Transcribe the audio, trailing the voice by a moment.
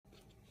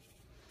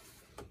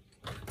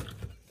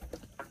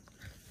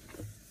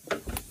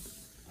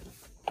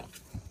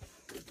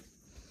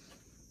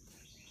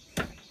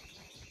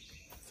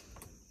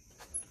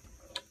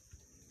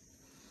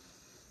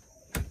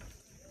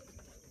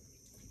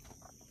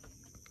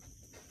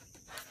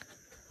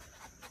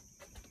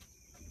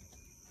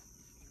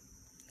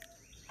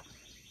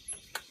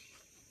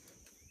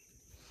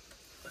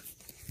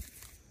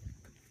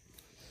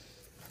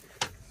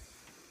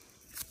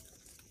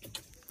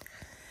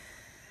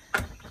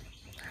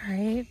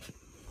Right?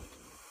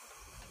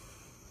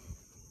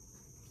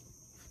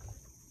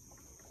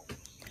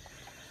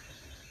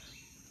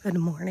 Good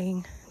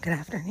morning, good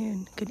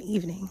afternoon, good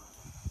evening.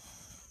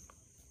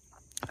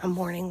 A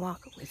morning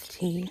walk with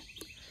tea.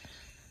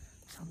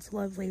 Sounds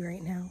lovely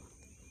right now.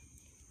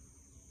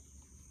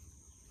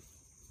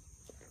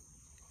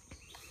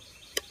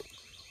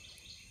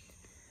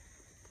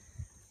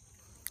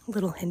 A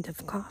little hint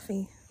of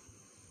coffee.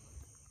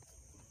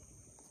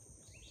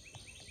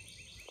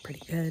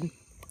 Pretty good.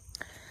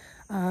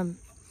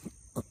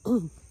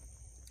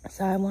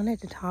 So I wanted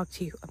to talk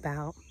to you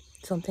about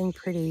something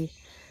pretty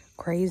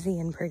crazy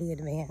and pretty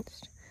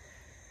advanced.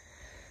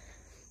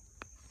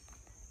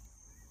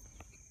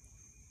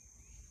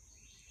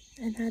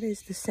 And that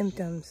is the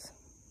symptoms.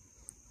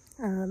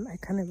 I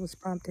kind of was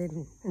prompted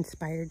and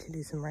inspired to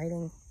do some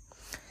writing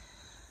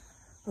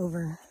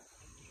over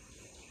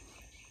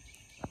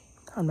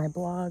on my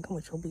blog,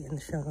 which will be in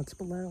the show notes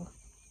below.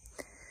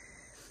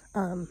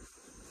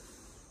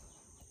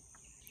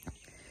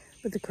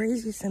 But the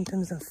crazy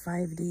symptoms of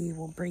 5D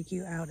will break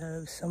you out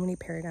of so many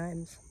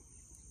paradigms.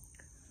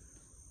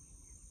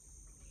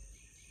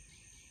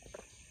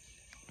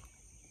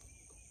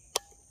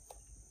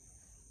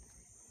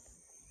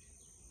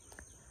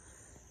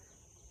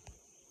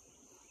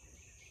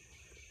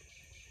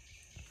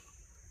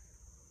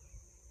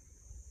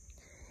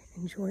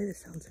 Enjoy the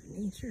sounds of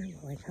nature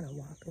while I kind of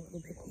walk a little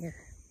bit here.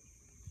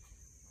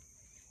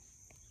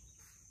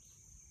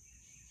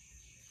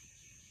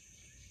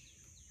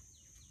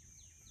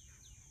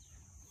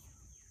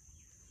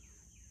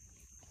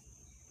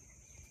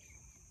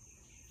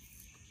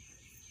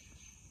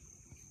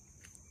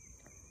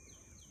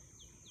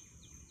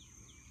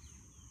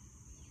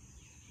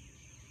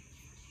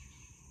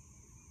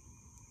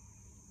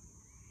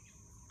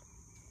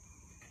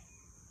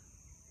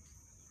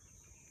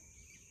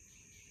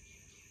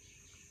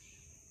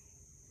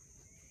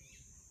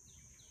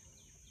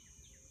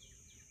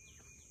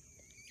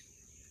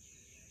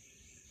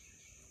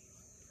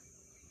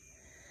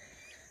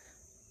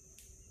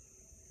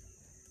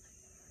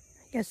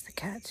 I guess the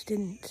cats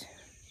didn't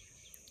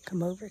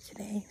come over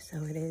today,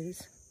 so it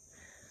is.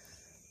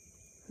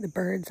 The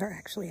birds are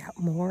actually out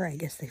more. I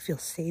guess they feel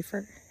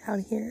safer out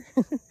here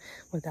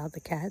without the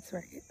cats,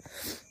 right?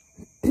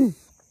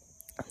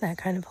 That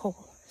kind of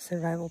whole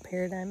survival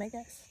paradigm, I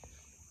guess.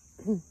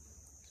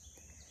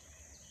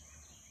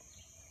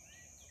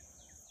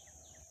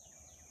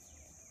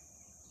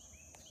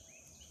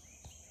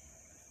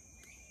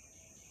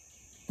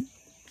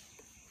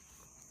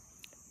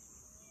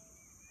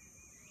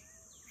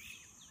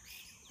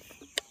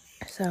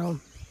 So,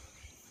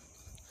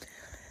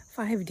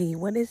 5D,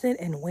 what is it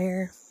and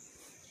where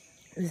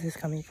is this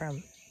coming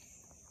from?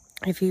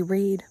 If you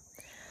read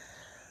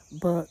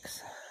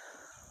books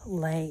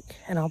like,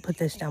 and I'll put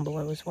this down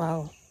below as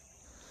well,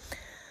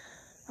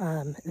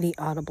 the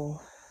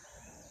Audible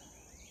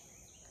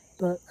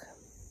book.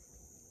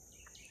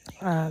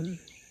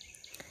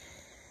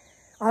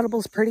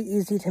 Audible's pretty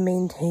easy to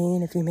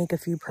maintain. If you make a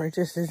few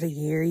purchases a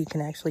year, you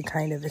can actually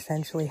kind of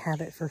essentially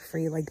have it for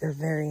free. Like, they're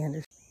very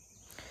understanding.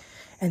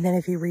 And then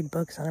if you read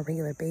books on a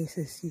regular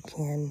basis, you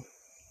can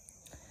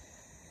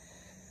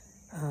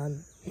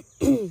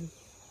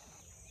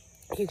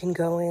you can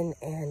go in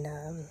and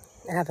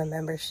have a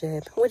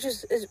membership, which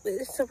is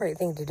it's the right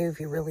thing to do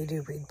if you really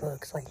do read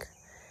books, like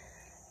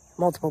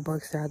multiple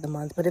books throughout the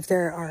month. But if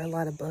there are a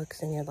lot of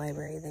books in your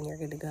library, then you're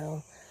good to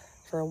go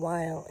for a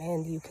while,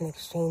 and you can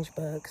exchange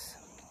books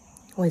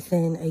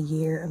within a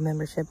year of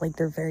membership. Like,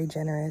 they're very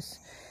generous,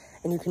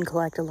 and you can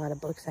collect a lot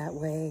of books that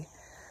way.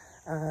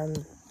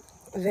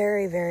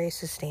 Very, very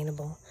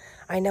sustainable.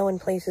 I know in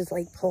places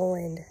like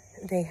Poland,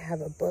 they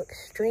have a book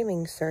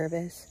streaming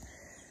service.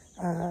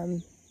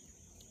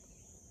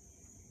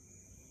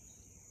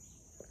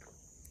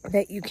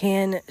 That you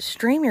can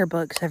stream your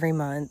books every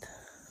month.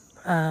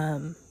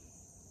 And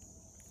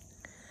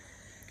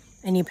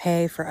you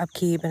pay for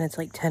upkeep, and it's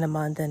like $10 a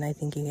month, and I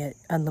think you get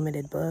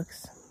unlimited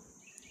books.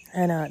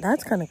 And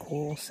that's kind of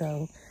cool.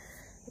 So,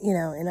 you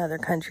know, in other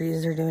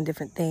countries, they're doing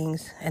different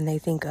things, and they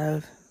think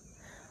of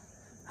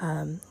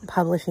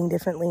publishing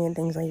differently and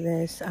things like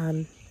this.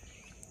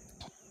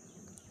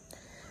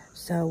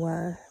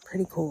 So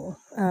pretty cool.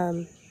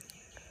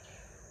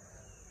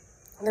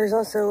 There's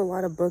also a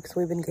lot of books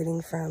we've been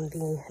getting from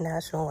the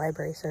National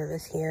Library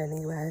Service here in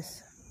the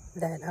U.S.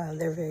 that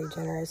they're very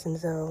generous, and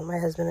so my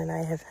husband and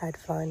I have had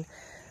fun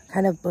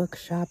kind of book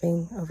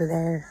shopping over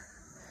there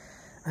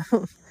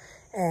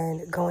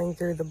and going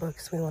through the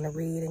books we want to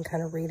read and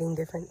kind of reading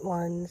different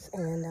ones,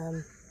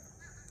 and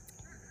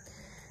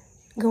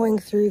going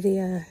through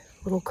the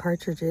little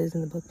cartridges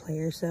in the book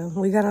player. So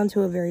we got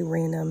onto a very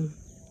random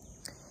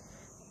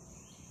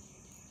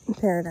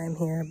paradigm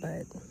here,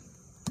 but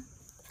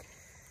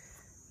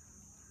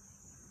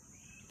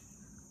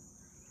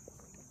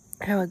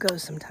how it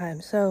goes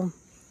sometimes. So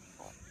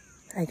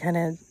I kind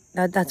of,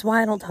 that's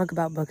why I don't talk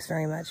about books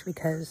very much,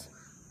 because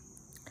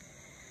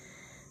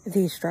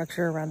the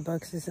structure around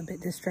books is a bit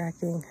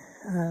distracting.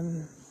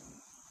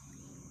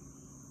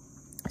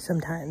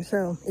 sometimes.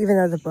 So even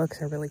though the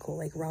books are really cool,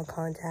 like Raw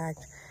Contact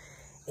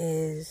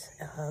is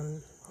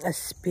a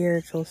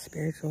spiritual,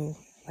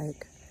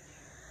 like,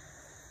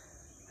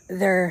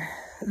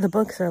 the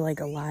books are like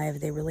alive.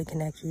 They really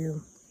connect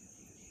you.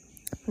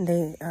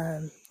 They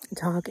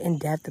talk in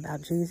depth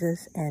about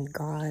Jesus and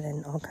God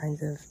and all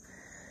kinds of,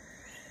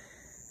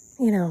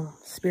 you know,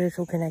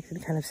 spiritual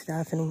connected kind of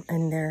stuff.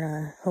 And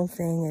their whole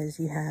thing is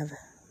you have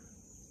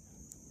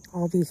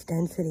all these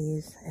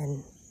densities,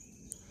 and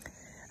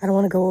I don't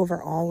want to go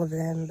over all of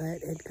them,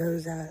 but it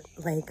goes out,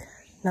 like,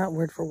 not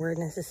word for word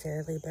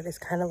necessarily, but it's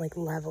kind of like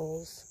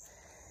levels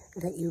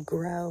that you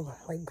grow,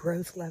 like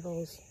growth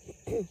levels.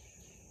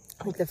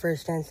 Like the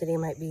first density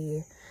might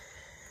be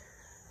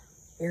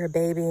you're a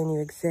baby and you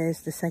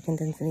exist. The second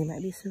density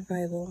might be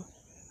survival.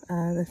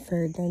 The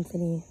third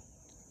density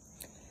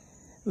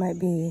might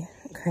be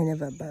kind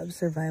of above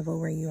survival,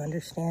 where you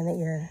understand that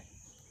you're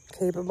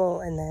capable,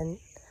 and then,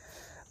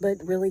 but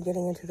really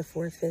getting into the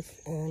fourth,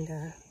 fifth, and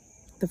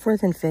the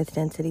fourth and fifth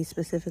density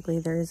specifically,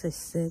 there is a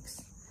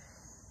sixth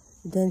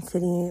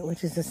density,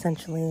 which is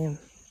essentially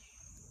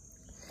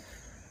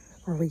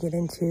where we get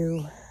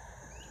into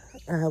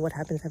what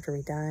happens after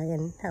we die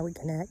and how we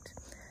connect.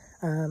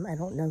 I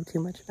don't know too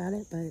much about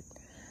it, but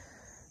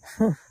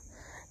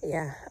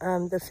yeah.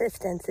 The fifth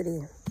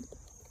density,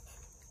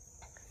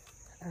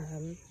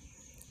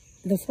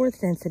 the fourth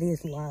density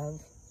is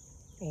love,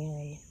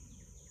 and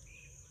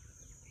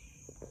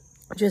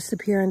just the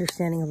pure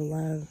understanding of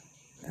love,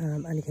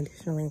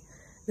 unconditionally.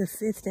 The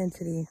fifth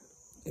density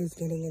is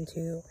getting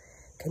into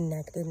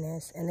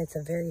connectedness, and it's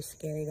a very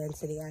scary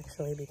density,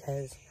 actually,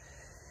 because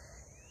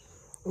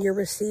you're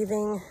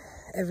receiving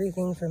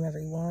everything from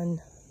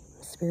everyone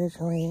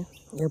spiritually.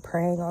 You're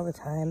praying all the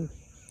time.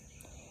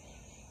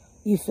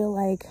 You feel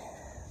like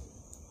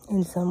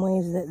in some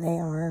ways that they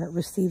are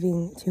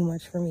receiving too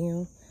much from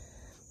you.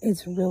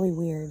 It's really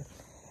weird.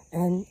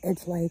 And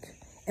it's like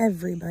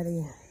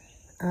everybody,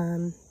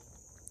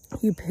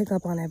 you pick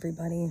up on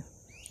everybody.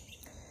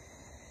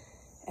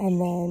 And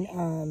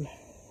then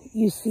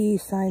you see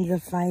signs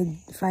of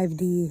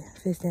 5D,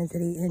 fifth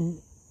density,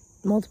 in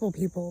multiple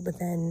people, but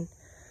then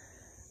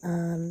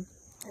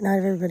not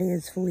everybody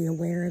is fully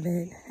aware of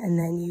it. And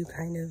then you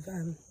kind of,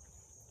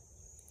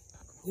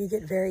 you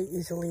get very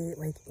easily,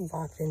 like,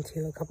 locked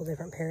into a couple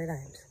different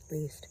paradigms, at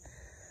least,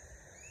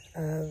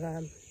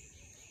 of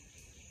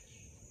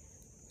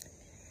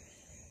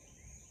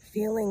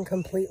feeling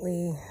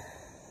completely,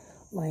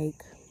 like,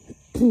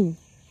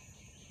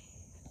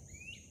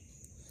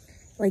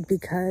 like,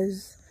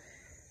 because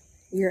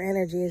your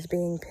energy is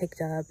being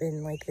picked up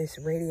in, like, this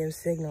radio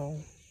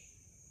signal,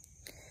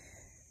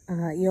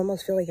 you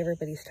almost feel like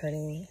everybody's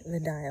turning the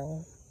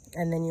dial,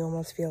 and then you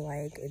almost feel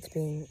like it's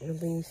being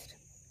released.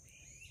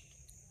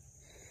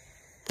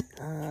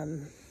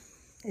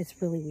 It's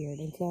really weird.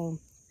 And so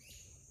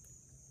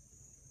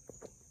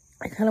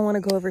I kind of want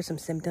to go over some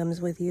symptoms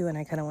with you, and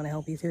I kind of want to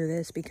help you through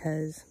this,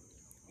 because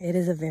it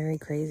is a very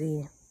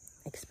crazy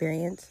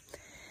experience.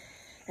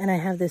 And I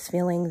have this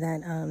feeling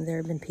that there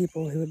have been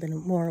people who have been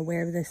more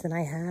aware of this than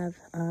I have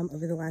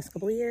over the last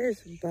couple of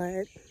years,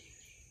 but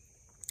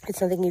it's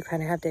something you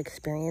kind of have to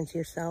experience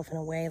yourself in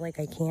a way. Like,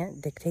 I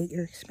can't dictate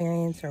your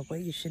experience or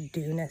what you should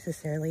do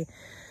necessarily.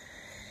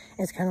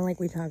 It's kind of like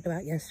we talked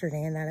about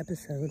yesterday in that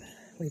episode.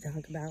 We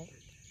talked about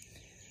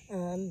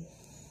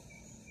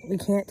we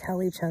can't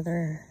tell each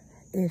other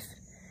if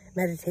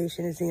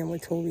meditation is the only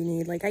tool we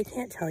need. Like, I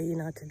can't tell you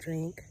not to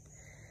drink.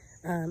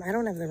 I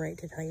don't have the right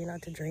to tell you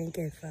not to drink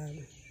if,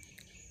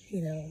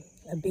 you know,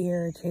 a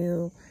beer or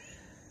two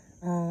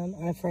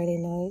on a Friday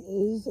night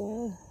is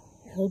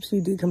helps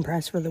you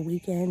decompress for the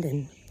weekend,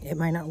 and it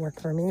might not work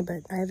for me,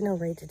 but I have no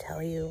right to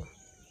tell you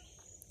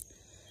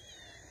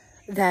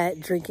that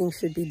drinking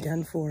should be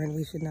done for and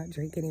we should not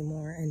drink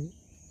anymore, and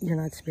you're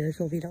not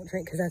spiritual if you don't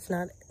drink, because that's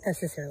not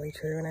necessarily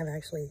true. And I've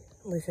actually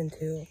listened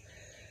to,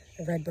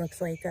 I've read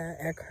books like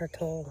Eckhart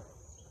Tolle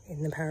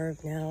in The Power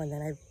of Now, and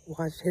then I've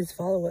watched his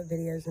follow-up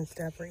videos and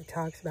stuff where he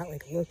talks about,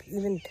 like, look,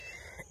 even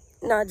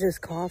not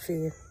just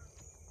coffee,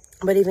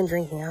 but even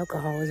drinking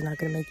alcohol is not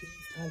going to make you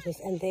conscious.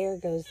 And there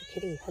goes the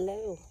kitty.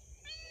 Hello.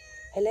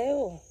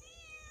 Hello.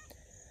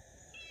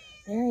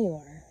 There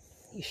you are.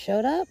 You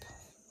showed up.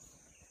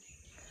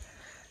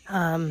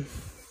 I'm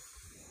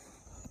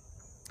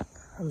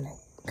going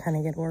to kind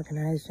of get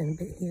organized in a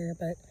bit here,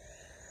 but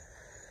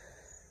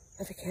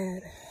with a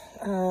cat.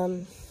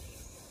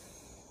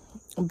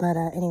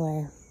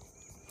 Anyway,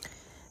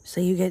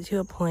 so you get to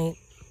a point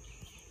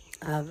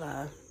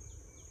of,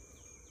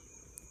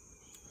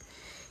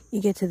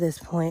 you get to this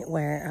point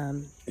where,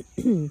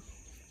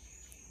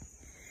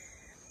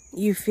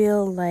 you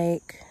feel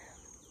like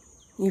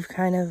you've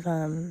kind of,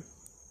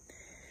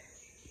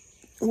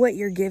 what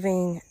you're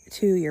giving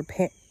to your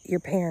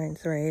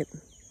parents, right?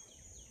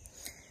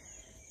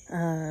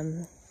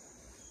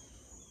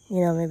 You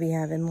know, maybe you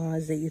have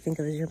in-laws that you think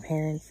of as your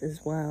parents as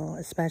well,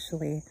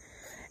 especially.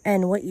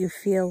 And what you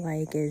feel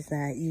like is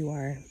that you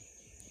are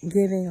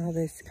giving all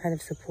this kind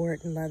of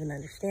support and love and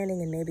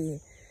understanding, and maybe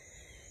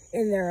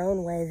in their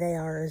own way, they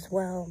are as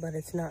well, but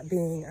it's not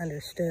being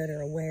understood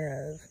or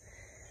aware of.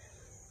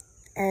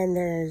 And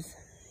there's,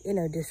 you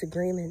know,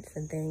 disagreements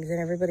and things, and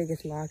everybody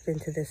gets locked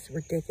into this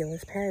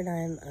ridiculous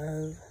paradigm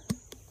of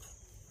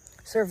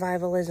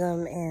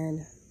survivalism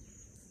and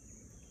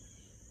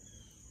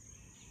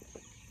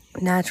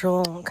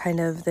natural, kind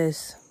of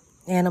this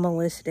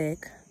animalistic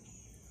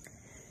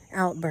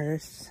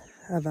outbursts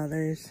of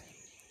others.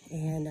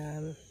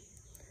 And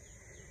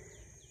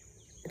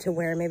to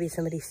where maybe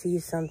somebody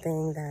sees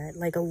something that,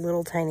 like a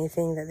little tiny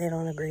thing that they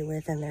don't agree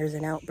with, and there's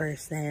an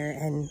outburst there,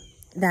 and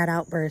that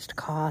outburst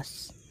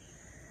costs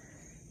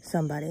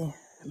somebody.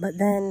 But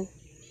then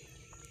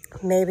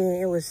maybe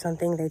it was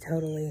something they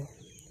totally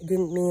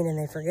didn't mean, and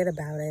they forget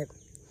about it,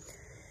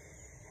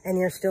 and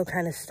you're still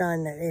kind of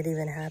stunned that it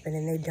even happened,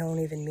 and they don't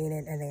even mean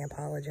it, and they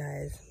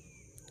apologize,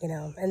 you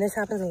know. And this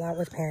happens a lot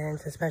with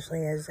parents,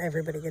 especially as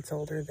everybody gets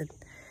older. The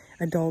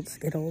adults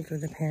get older,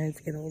 the parents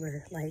get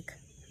older, like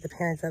the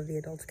parents of the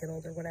adults get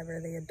older, whatever,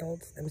 the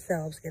adults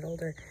themselves get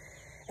older,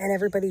 and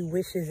everybody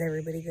wishes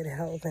everybody good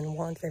health and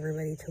wants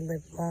everybody to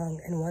live long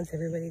and wants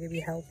everybody to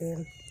be healthy.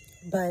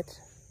 But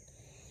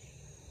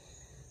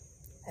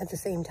at the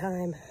same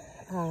time,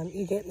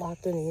 you get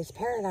locked in these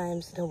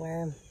paradigms to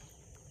where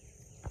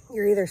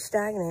you're either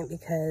stagnant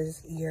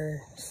because your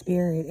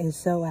spirit is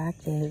so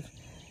active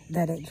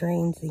that it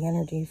drains the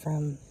energy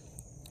from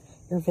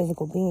your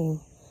physical being,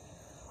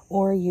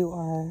 or you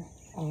are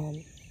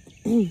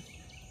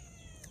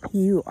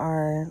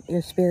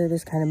your spirit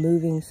is kind of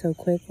moving so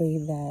quickly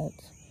that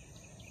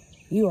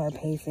you are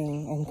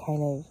pacing and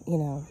kind of, you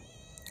know,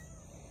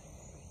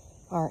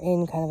 are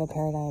in kind of a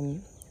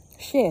paradigm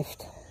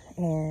shift,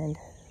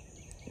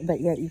 but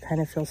yet you kind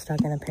of feel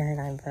stuck in a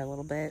paradigm for a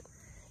little bit.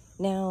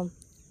 Now,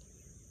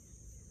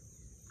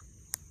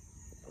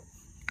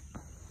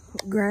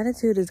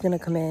 gratitude is going to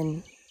come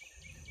in,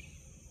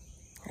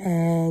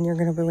 and you're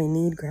going to really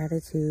need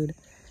gratitude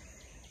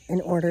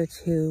in order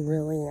to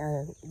really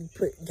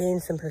gain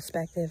some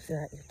perspective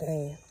throughout your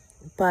day.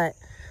 But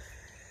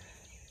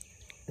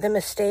the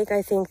mistake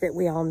I think that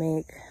we all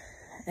make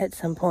at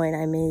some point,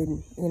 I made,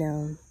 you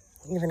know,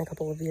 even a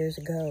couple of years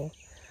ago,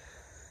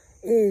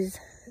 is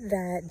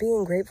that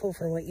being grateful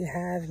for what you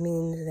have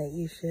means that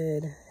you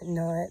should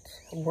not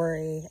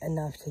worry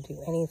enough to do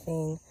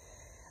anything.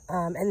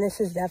 And this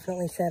is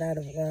definitely said out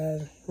of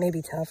love,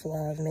 maybe tough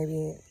love,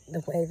 maybe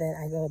the way that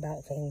I go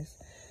about things.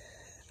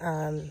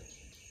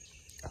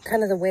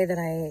 Kind of the way that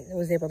I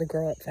was able to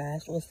grow up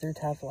fast was through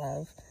tough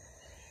love.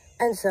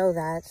 And so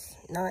that's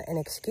not an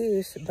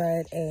excuse,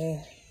 but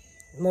a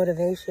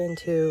motivation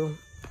to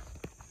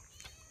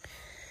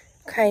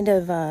kind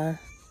of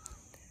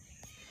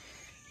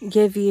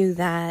give you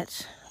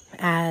that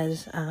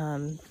as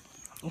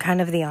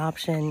kind of the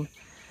option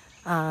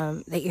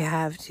that you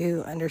have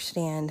to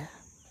understand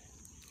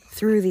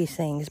through these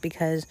things.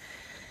 Because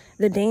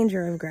the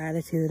danger of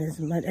gratitude,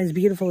 as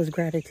beautiful as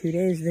gratitude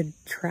is, the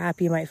trap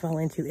you might fall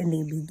into in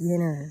the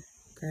beginner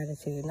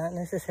gratitude, not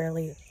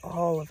necessarily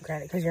all of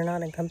gratitude, because you're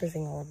not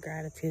encompassing all of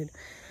gratitude,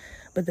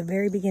 but the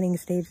very beginning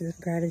stages of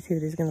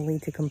gratitude is going to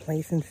lead to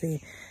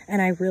complacency.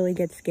 And I really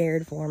get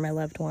scared for my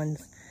loved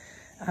ones,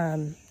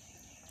 that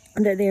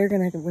they're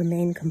going to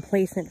remain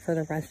complacent for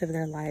the rest of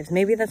their lives.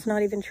 Maybe that's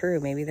not even true.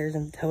 Maybe there's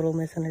a total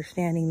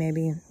misunderstanding.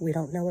 Maybe we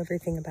don't know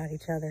everything about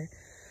each other.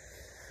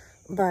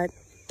 But,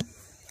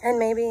 and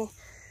maybe,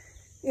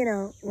 you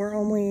know, we're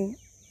only,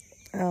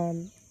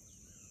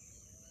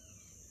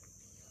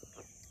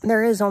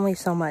 there is only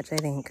so much, I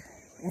think,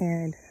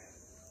 and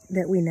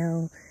that we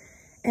know.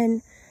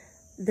 And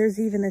there's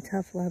even a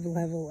tough love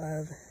level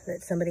of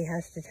that somebody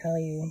has to tell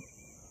you,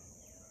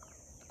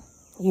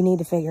 you need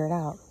to figure it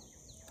out.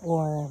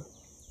 Or,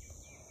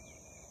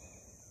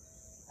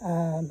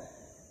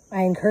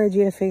 I encourage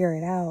you to figure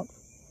it out,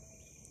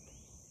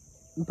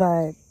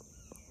 but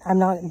I'm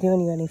not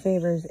doing you any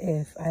favors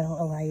if I don't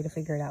allow you to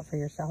figure it out for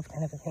yourself,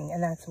 kind of a thing.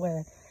 And that's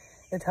where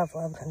the tough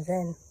love comes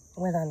in,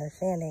 with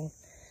understanding.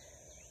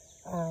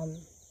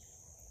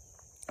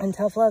 And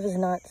tough love is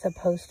not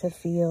supposed to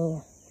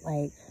feel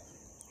like,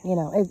 you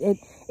know,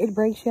 it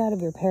breaks you out of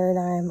your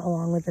paradigm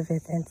along with the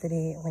fifth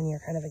entity when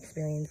you're kind of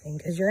experiencing,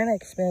 because you're going to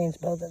experience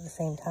both at the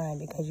same time,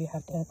 because you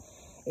have to,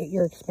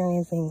 you're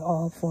experiencing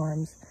all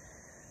forms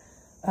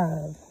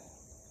of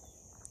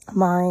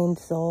mind,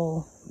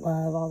 soul,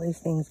 love, all these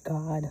things,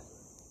 God,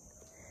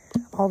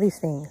 all these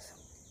things.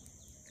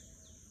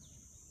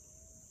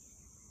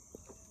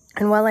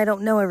 And while I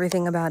don't know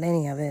everything about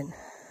any of it,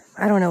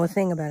 I don't know a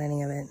thing about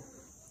any of it,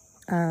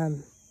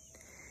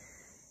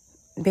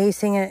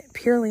 basing it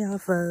purely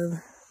off of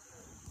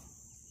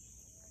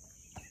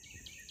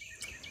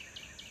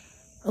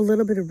a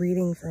little bit of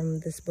reading from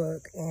this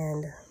book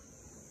and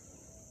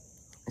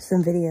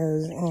some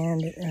videos,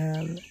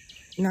 and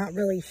not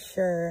really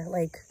sure,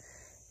 like,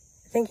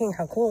 thinking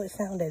how cool it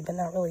sounded, but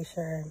not really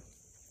sure.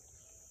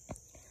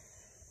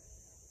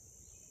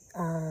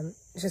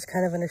 Just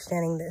kind of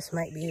understanding this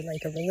might be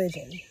like a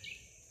religion.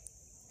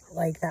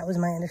 Like, that was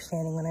my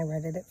understanding when I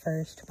read it at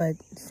first, but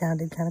it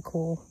sounded kind of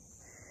cool.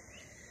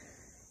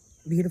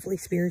 beautifully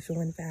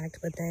spiritual, in fact.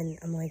 But then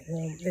I'm like,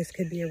 well, this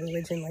could be a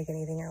religion like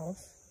anything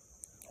else.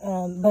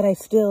 But I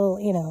still,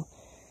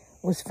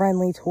 was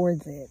friendly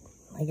towards it.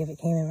 Like if it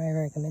came in my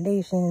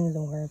recommendations,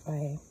 or if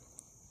I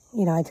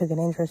took an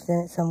interest in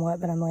it somewhat.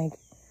 But I'm like,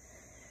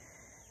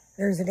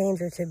 there's a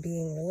danger to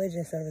being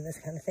religious over this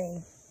kind of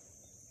thing.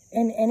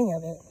 And any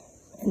of it.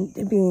 And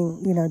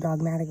being,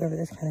 dogmatic over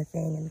this kind of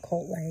thing, and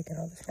cult-like and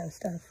all this kind of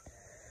stuff.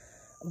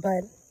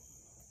 But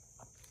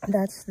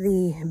that's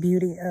the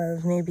beauty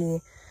of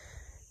maybe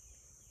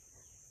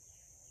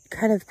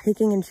kind of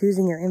picking and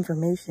choosing your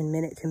information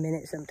minute to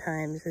minute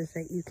sometimes, is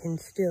that you can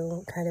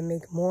still kind of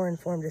make more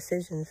informed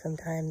decisions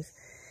sometimes.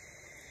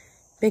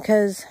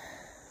 Because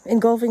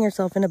engulfing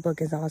yourself in a book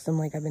is awesome,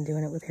 like I've been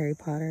doing it with Harry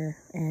Potter,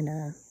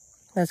 and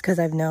that's because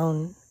I've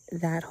known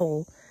that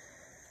whole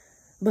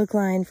book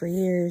line for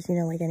years,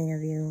 like any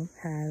of you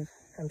have,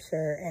 I'm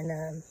sure,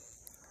 and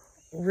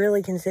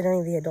really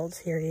considering the adult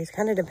series,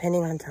 kind of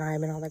depending on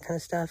time and all that kind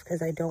of stuff,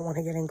 because I don't want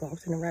to get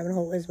engulfed in a rabbit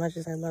hole as much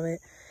as I love it,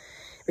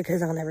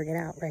 because I'll never get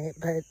out, right?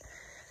 But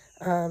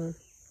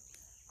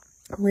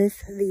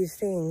with these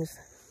things,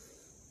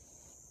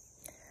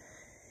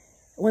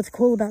 what's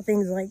cool about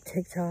things like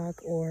TikTok,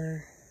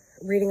 or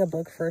reading a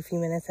book for a few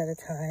minutes at a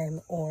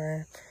time,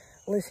 or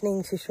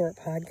listening to short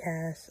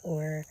podcasts,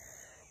 or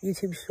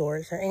YouTube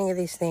shorts, or any of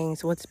these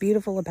things, what's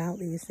beautiful about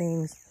these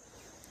things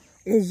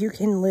is you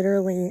can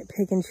literally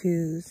pick and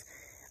choose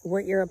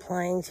what you're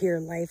applying to your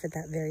life at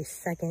that very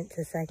second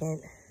to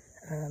second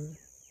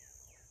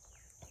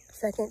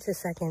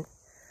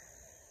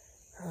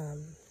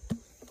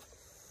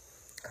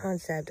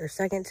concept, or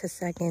second to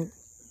second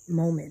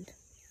moment.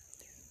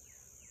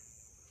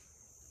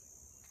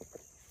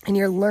 And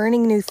you're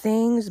learning new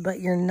things,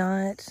 but you're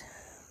not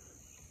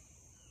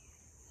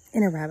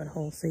in a rabbit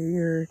hole. So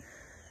you're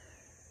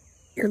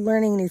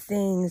learning new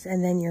things,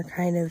 and then you're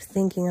kind of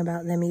thinking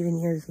about them even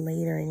years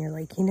later, and you're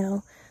like,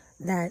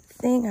 that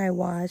thing I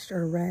watched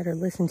or read or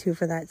listened to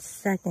for that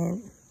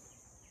second,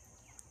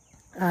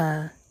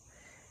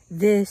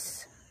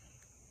 this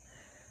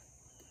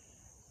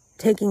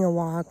taking a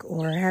walk,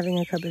 or having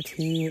a cup of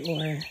tea,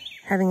 or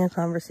having a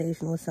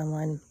conversation with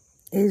someone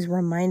is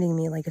reminding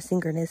me, like a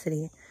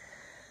synchronicity,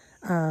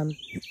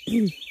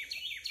 in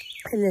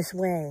this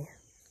way.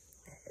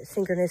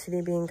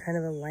 Synchronicity being kind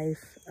of a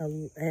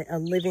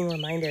living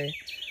reminder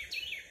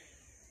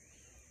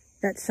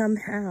that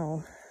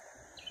somehow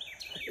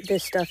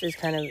this stuff is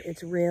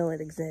it's real, it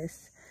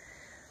exists.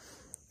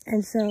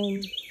 And so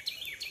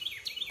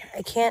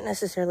I can't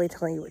necessarily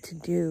tell you what to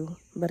do,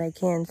 but I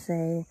can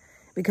say,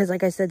 because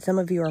like I said, some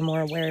of you are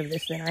more aware of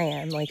this than I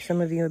am. Like some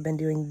of you have been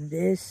doing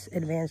this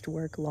advanced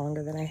work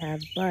longer than I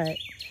have, but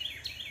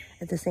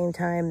at the same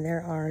time,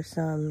 there are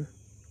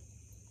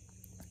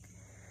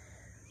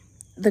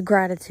the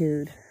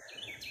gratitude,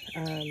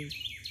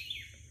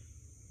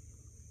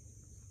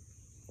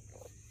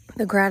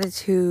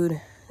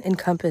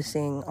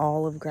 encompassing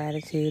all of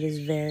gratitude is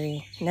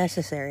very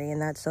necessary,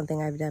 and that's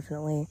something I've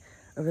definitely,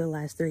 over the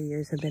last 3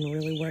 years, have been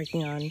really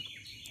working on,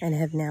 and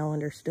have now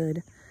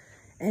understood,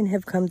 and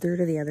have come through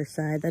to the other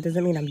side. That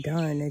doesn't mean I'm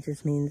done, it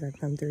just means I've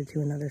come through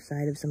to another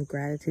side of some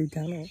gratitude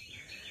tunnel.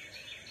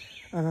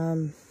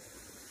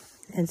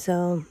 And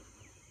so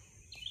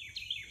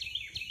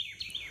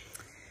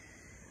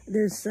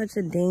there's such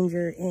a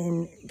danger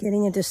in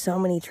getting into so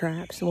many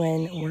traps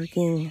when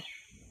working.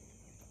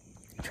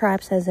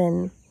 Traps as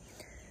in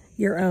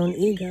your own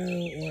ego,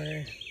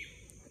 or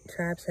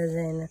traps as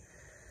in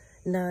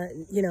not,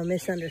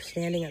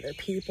 misunderstanding other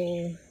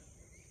people,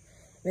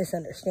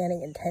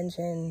 misunderstanding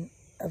intention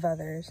of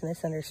others,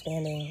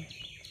 misunderstanding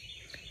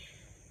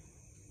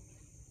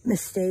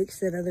mistakes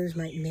that others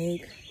might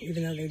make,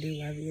 even though they do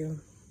love you,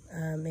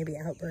 maybe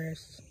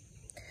outbursts,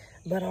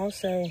 but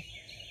also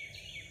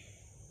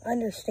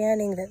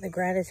understanding that the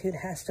gratitude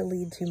has to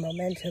lead to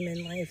momentum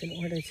in life in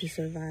order to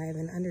survive,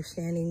 and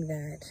understanding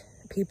that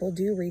people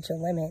do reach a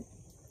limit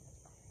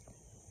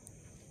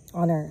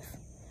on earth,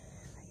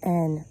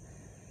 and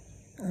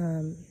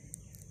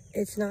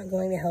it's not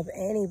going to help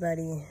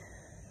anybody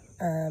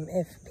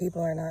if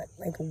people are not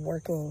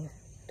working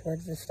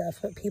towards this stuff,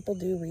 but people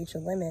do reach a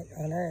limit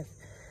on earth.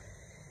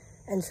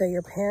 And so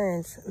your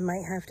parents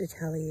might have to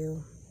tell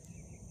you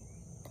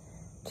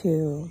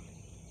to,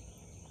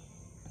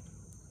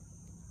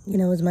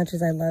 as much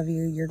as I love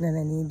you, you're going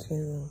to need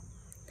to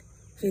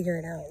figure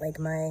it out. Like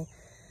my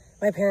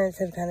parents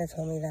have kind of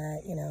told me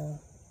that,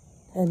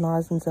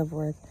 in-laws and so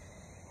forth.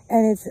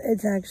 And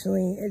it's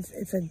actually,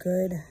 it's a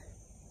good,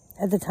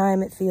 at the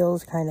time it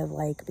feels kind of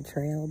like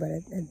betrayal, but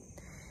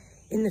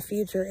in the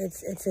future,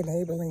 it's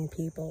enabling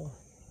people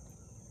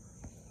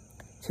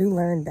to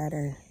learn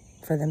better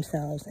for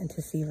themselves and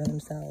to see for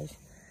themselves.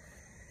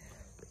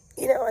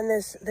 And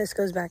this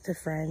goes back to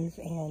friends,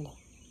 and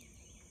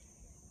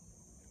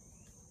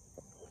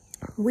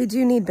we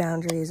do need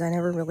boundaries. I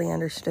never really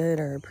understood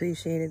or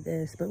appreciated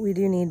this, but we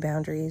do need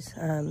boundaries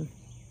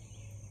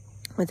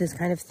with this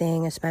kind of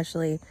thing,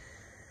 especially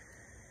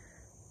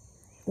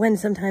when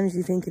sometimes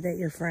you think that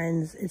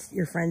it's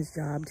your friend's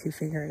job to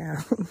figure it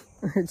out,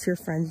 or it's your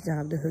friend's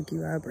job to hook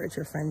you up, or it's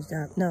your friend's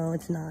job. No,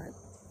 it's not.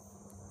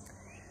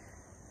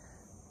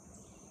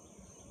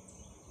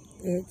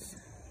 It's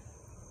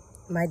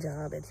my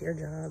job, it's your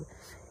job,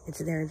 it's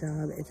their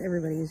job, it's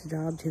everybody's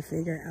job to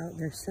figure out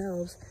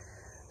themselves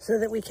so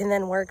that we can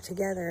then work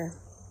together,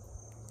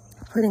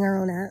 putting our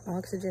own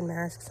oxygen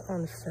masks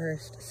on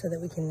first so that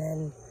we can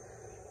then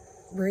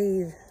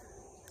breathe,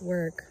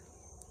 work,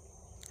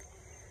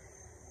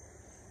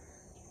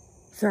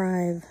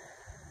 thrive,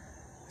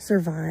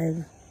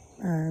 survive.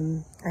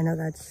 I know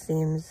that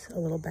seems a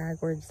little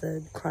backwards,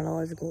 the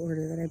chronological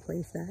order that I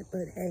placed that,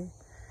 but hey,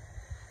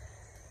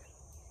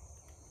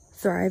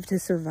 thrive to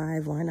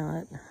survive, why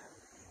not?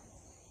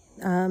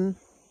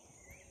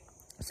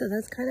 So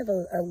that's kind of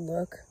a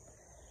look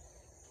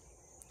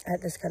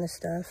at this kind of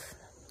stuff.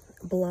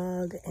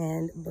 Blog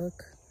and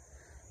book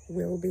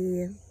will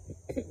be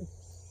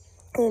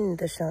in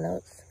the show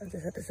notes of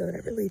this episode. I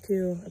really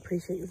do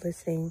appreciate you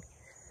listening.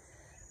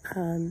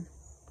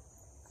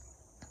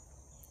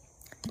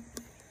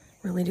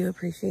 Really do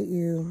appreciate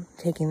you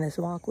taking this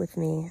walk with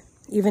me,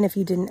 even if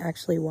you didn't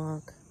actually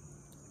walk.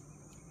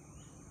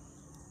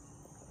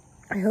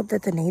 I hope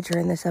that the nature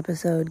in this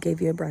episode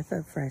gave you a breath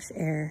of fresh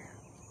air,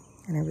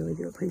 and I really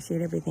do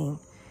appreciate everything,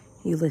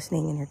 you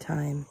listening and your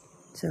time.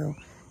 So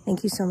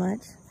thank you so much.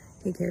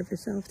 Take care of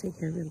yourself, take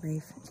care of your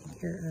life, take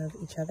care of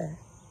each other,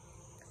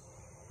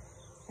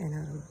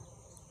 and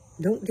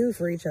don't do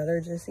for each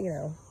other, just,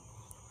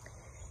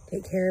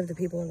 take care of the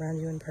people around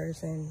you in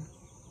person.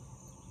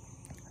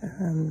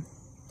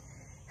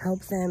 Help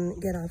them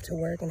get off to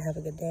work and have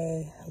a good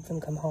day. Help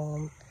them come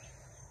home.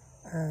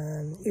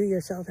 You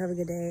yourself have a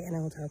good day, and I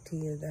will talk to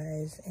you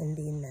guys in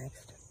the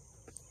next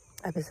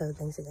episode.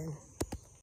 Thanks again.